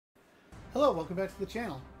Hello, welcome back to the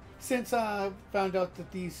channel. Since I found out that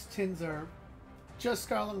these tins are just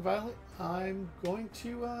Scarlet and Violet, I'm going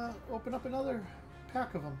to open up another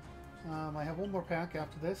pack of them. I have one more pack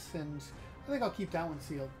after this, and I think I'll keep that one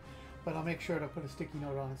sealed. But I'll make sure to put a sticky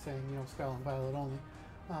note on it saying, you know, Scarlet and Violet only.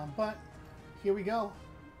 But here we go.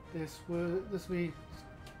 This will be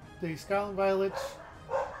the Scarlet and Violet.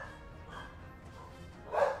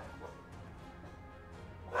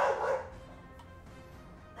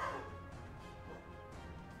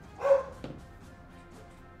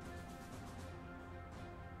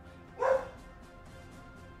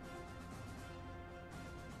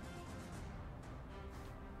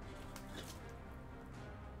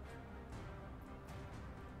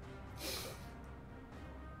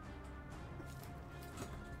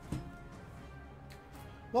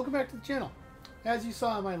 Welcome back to the channel. As you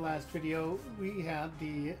saw in my last video, we had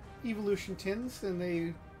the Evolution tins,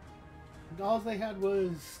 and all they had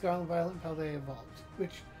was Scarlet, Violet, and Paldea Evolved,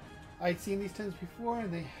 which I'd seen these tins before,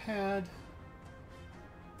 and they had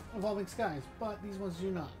Evolving Skies, but these ones do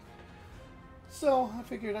not. So I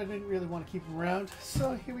figured I didn't really want to keep them around,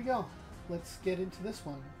 so here we go. Let's get into this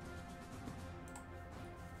one.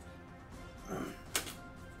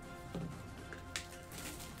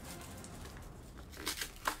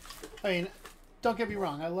 I mean, don't get me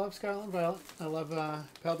wrong, I love Scarlet and Violet, I love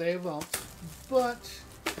Paldea Evolved, but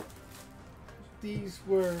these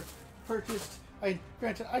were purchased,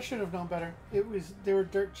 granted, I should have known better. They were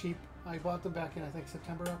dirt cheap. I bought them back in, I think,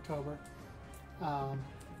 September, October,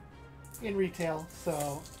 in retail,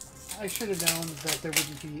 so I should have known that there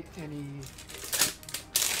wouldn't be any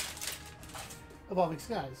Evolving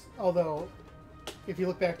Skies. Although, if you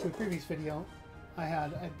look back to a previous video, I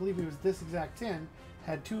believe it was this exact tin,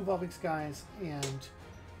 had 2 Evolving Skies and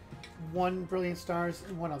 1 Brilliant Stars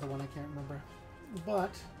and one other one I can't remember. But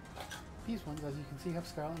these ones, as you can see, have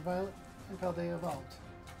Scarlet and Violet and Paldea Evolved.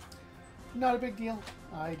 Not a bit deal.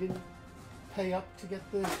 I didn't pay up to get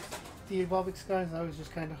the Evolving Skies. I was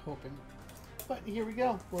just kind of hoping. But here we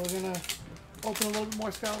go. We're going to open a little bit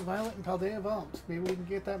more Scarlet and Violet and Paldea Evolved. Maybe we can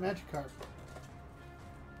get that magic card.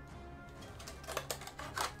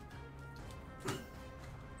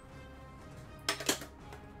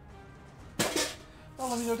 Well,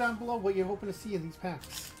 let me know down below what you're hoping to see in these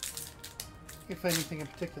packs, if anything in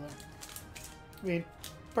particular. I mean,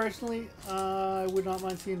 personally, I would not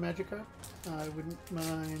mind seeing Magikarp. I wouldn't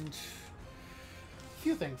mind a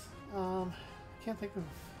few things. Can't think of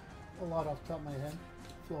a lot off the top of my head.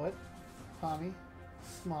 Floet, Palmy,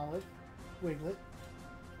 Smollett, Wiglet,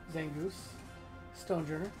 Zangoose,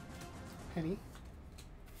 Stonejourner, Penny,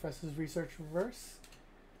 Professor's Research Reverse,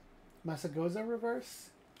 Masagoza Reverse,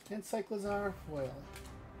 and Cyclizar Foil.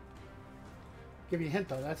 Give you a hint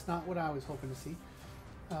though, that's not what I was hoping to see.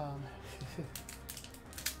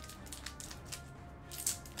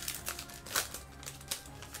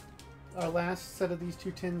 Our last set of these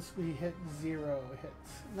 2 tins, we hit 0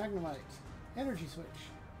 hits. Magnemite, Energy Switch,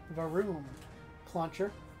 Varoom,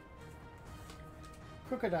 Clauncher,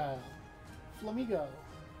 Crocodile, Flamigo,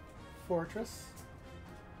 Fortress,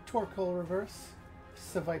 Torkoal Reverse,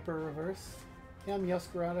 Seviper Reverse, and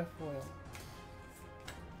Meowscarada Foil.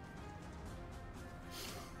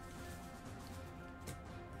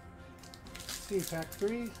 Let's see, pack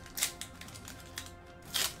 3.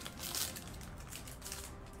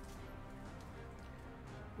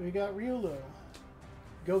 We got Riolu,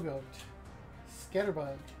 Gogoat,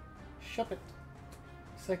 Scatterbug, Shuppet,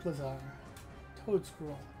 Cyclizar,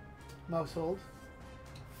 Toedscruel, Mousehold,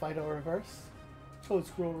 Fido Reverse,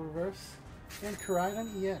 Toedscruel Reverse, and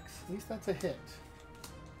Koraidon EX. At least that's a hit.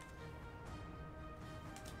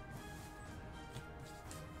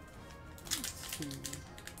 Let's see.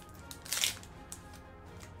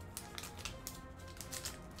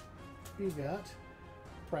 We've got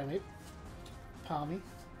Primate, Palmy,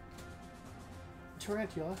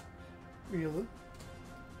 Tarantula, Riolu,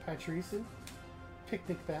 Pachirisu,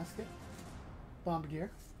 Picnic Basket,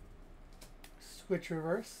 Bombardier, Switch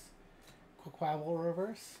Reverse, Quaquaval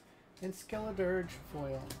Reverse, and Skeledirge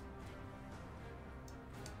Foil.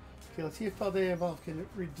 Okay, let's see if Paldea Evolved can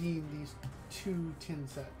redeem these 2 tin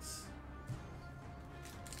sets.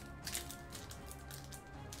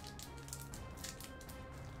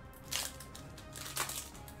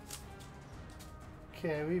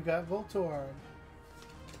 Okay, we've got Voltorb,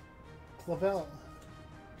 Clavel,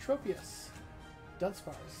 Tropius,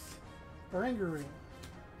 Dunsparce, Oranguru,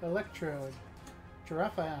 Electrode,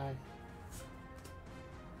 Giraffai,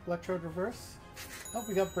 Electrode Reverse. Oh,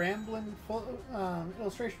 we got Bramblin full,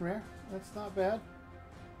 Illustration Rare. That's not bad.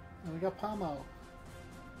 And we got Palmo.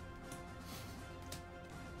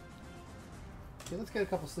 Okay, let's get a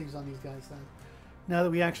couple sleeves on these guys then. Now that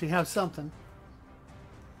we actually have something,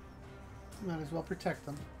 might as well protect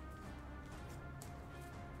them.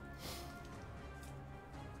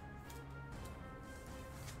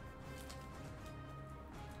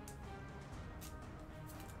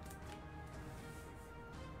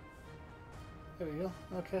 There we go.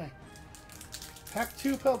 Okay. Pack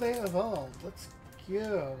 2 Paldea Evolved. Let's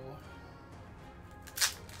go.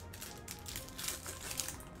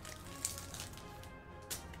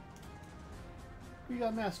 We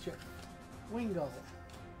got Mastiff, Wingull,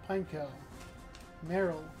 Pineco,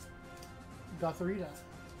 Meryl, Gothorita,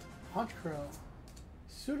 Honchcrow,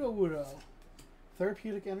 Sudowoodo,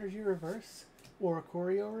 Therapeutic Energy Reverse,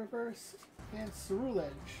 Oricorio Reverse, and Ceruledge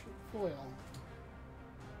Foil.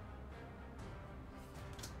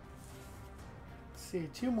 Let's see,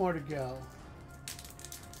 2 more to go.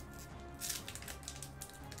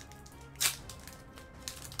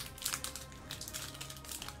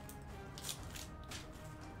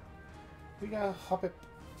 We got Hoppip,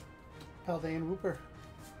 Paldean Wooper,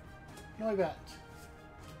 Noibat,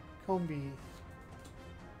 Combee,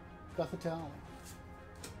 Gothitelle,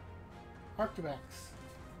 Arctibax,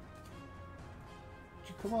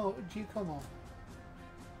 Giacomo,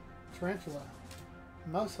 Tarantula,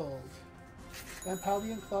 Mousehold, and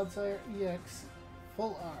Paldean Clodsire EX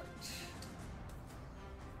Full Art.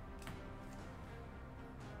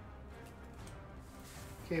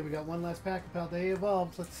 Okay, we got one last pack of Paldea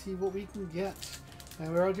Evolved. Let's see what we can get.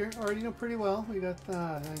 And we already know pretty well. We got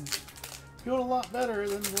it's doing a lot better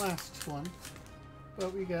than the last one.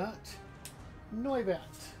 But we got Noibat,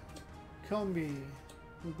 Combee,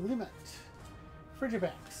 Glimmet,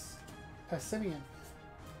 Frigibax, Passimian,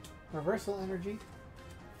 Reversal Energy,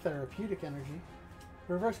 Therapeutic Energy,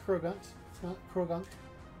 Reverse Krogunk,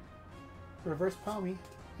 Reverse Palmy,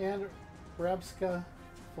 and Rabska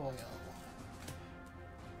Foil.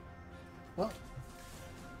 Well,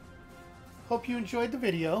 hope you enjoyed the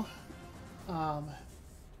video.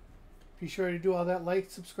 Be sure to do all that, like,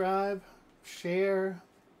 subscribe, share,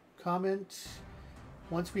 comment.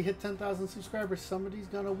 Once we hit 10,000 subscribers, somebody's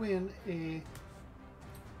going to win a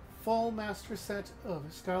full master set of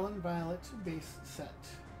Scarlet and Violet base set.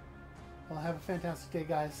 Well, have a fantastic day,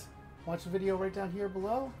 guys. Watch the video right down here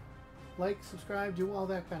below. Like, subscribe, do all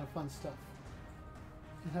that kind of fun stuff.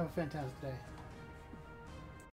 And have a fantastic day.